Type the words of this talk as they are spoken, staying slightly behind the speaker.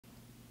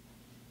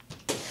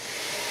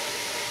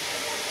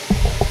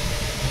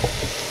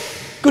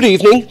Good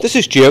evening, this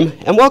is Jim,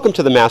 and welcome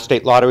to the Mass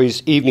State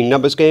Lottery's evening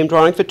numbers game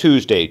drawing for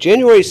Tuesday,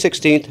 January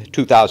 16th,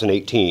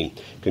 2018.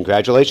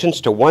 Congratulations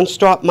to One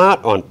Stop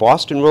Mart on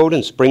Boston Road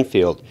in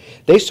Springfield.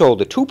 They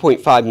sold a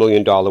 $2.5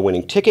 million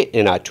winning ticket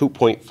in our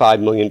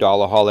 $2.5 million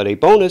holiday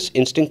bonus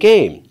instant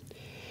game.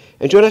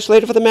 And join us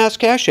later for the Mass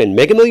Cash and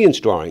Mega Millions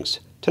drawings.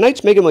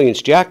 Tonight's Mega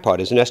Millions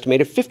jackpot is an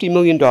estimated $50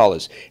 million,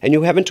 and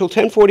you have until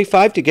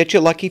 10:45 to get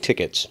your lucky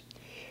tickets.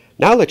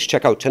 Now let's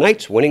check out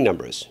tonight's winning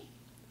numbers.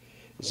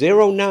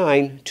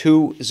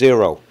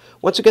 0920.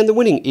 Once again, the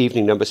winning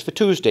evening numbers for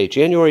Tuesday,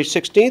 January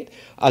 16th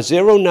are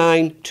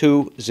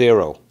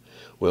 0920.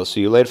 We'll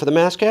see you later for the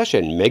Mass Cash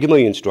and Mega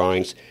Millions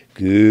drawings.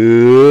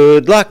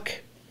 Good luck!